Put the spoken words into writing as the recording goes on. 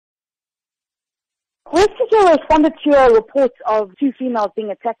Rescue responded to a report of 2 females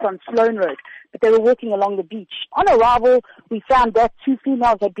being attacked on Sloane Road, but they were walking along the beach. On arrival, we found that 2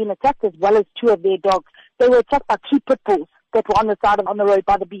 females had been attacked as well as 2 of their dogs. They were attacked by 2 pitbulls that were on the side on the road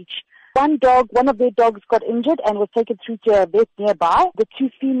by the beach. One of their dogs got injured and was taken through to a vet nearby. The 2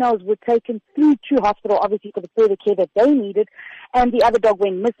 females were taken through to hospital, obviously for the further care that they needed, and the other dog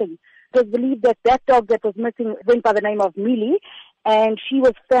went missing. It was believed that that dog that was missing went by the name of Mealy, and she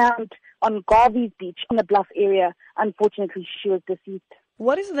was found on Garvey's Beach in the Bluff area. Unfortunately, she was deceased.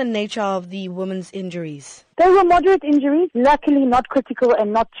 What is the nature of the woman's injuries? They were moderate injuries, luckily not critical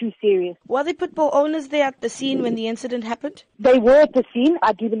and not too serious. Were the pit bull owners there at the scene when the incident happened? They were at the scene,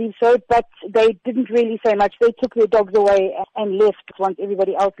 I do believe so, but they didn't really say much. They took their dogs away and left once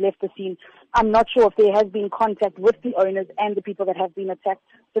everybody else left the scene. I'm not sure if there has been contact with the owners and the people that have been attacked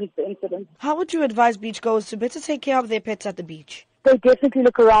since the incident. How would you advise beachgoers to better take care of their pets at the beach? They definitely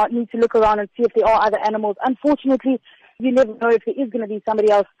need to look around and see if there are other animals. Unfortunately, you never know if there is going to be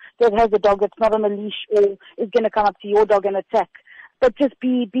somebody else that has a dog that's not on a leash or is going to come up to your dog and attack. But just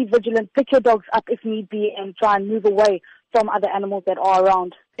be vigilant, pick your dogs up if need be, and try and move away from other animals that are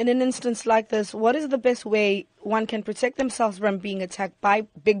around. In an instance like this, what is the best way one can protect themselves from being attacked by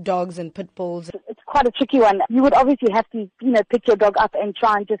big dogs and pit bulls? It's quite a tricky one. You would obviously have to, pick your dog up and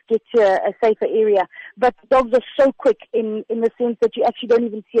try and just get to a safer area. But dogs are so quick in the sense that you actually don't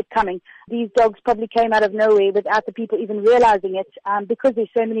even see it coming. These dogs probably came out of nowhere without the people even realizing it, because there's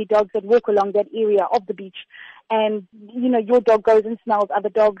so many dogs that walk along that area of the beach. And, your dog goes and smells other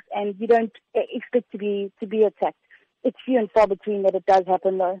dogs and you don't expect to be attacked. It's few and far between that it does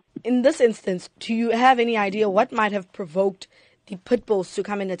happen, though. In this instance, do you have any idea what might have provoked the pit bulls to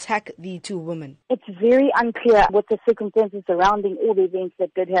come and attack the 2 women? It's very unclear what the circumstances surrounding all the events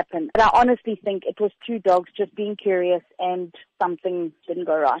that did happen. But I honestly think it was 2 dogs just being curious and something didn't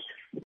go right.